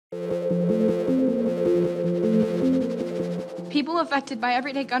People affected by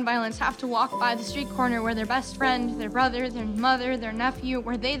everyday gun violence have to walk by the street corner where their best friend, their brother, their mother, their nephew,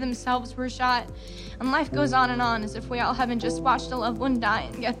 where they themselves were shot. And life goes on and on as if we all haven't just watched a loved one die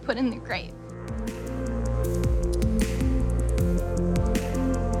and get put in the grave.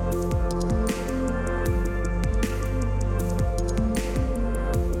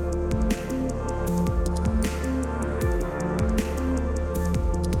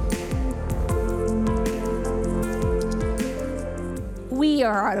 We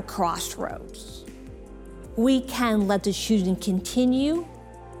are at a crossroads. We can let the shooting continue,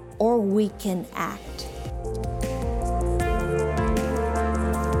 or we can act.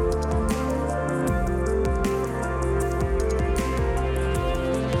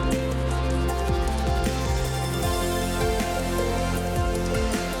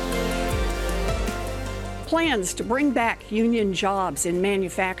 Plans to bring back union jobs in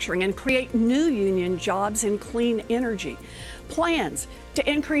manufacturing and create new union jobs in clean energy. Plans to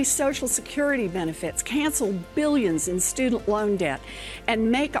increase Social Security benefits, cancel billions in student loan debt,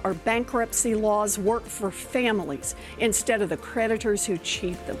 and make our bankruptcy laws work for families instead of the creditors who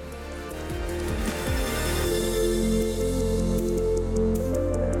cheat them.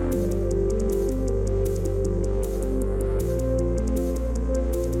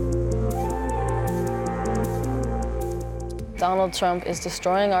 Donald Trump is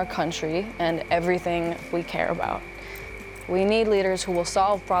destroying our country and everything we care about. We need leaders who will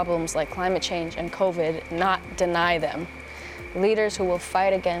solve problems like climate change and COVID, not deny them. Leaders who will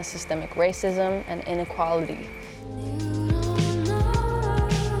fight against systemic racism and inequality.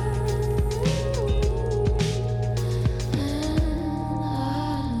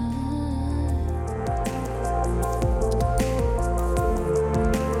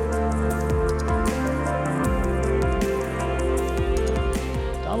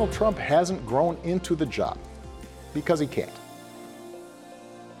 Donald Trump hasn't grown into the job because he can't.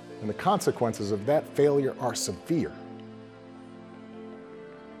 And the consequences of that failure are severe.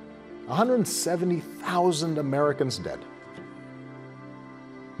 170,000 Americans dead.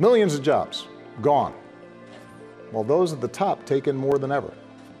 Millions of jobs gone, while those at the top take in more than ever.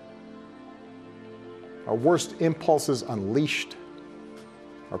 Our worst impulses unleashed,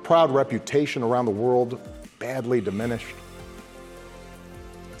 our proud reputation around the world badly diminished,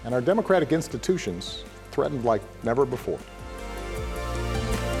 and our democratic institutions threatened like never before.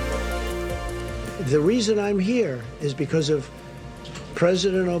 The reason I'm here is because of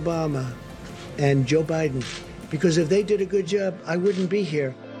President Obama and Joe Biden. Because if they did a good job, I wouldn't be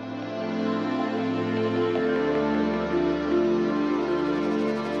here.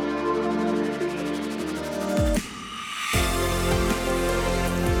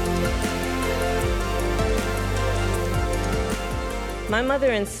 My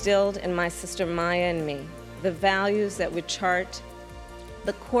mother instilled in my sister Maya and me the values that would chart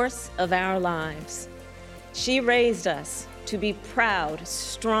the course of our lives. She raised us to be proud,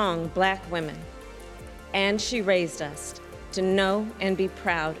 strong Black women, and she raised us to know and be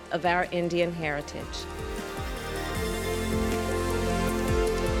proud of our Indian heritage.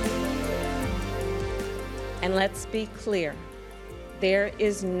 And let's be clear, there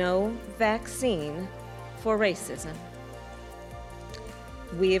is no vaccine for racism.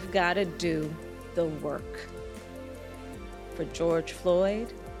 We've got to do the work. For George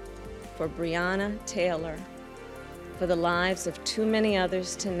Floyd, for Breonna Taylor, for the lives of too many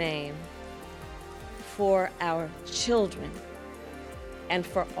others to name, for our children, and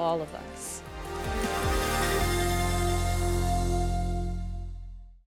for all of us.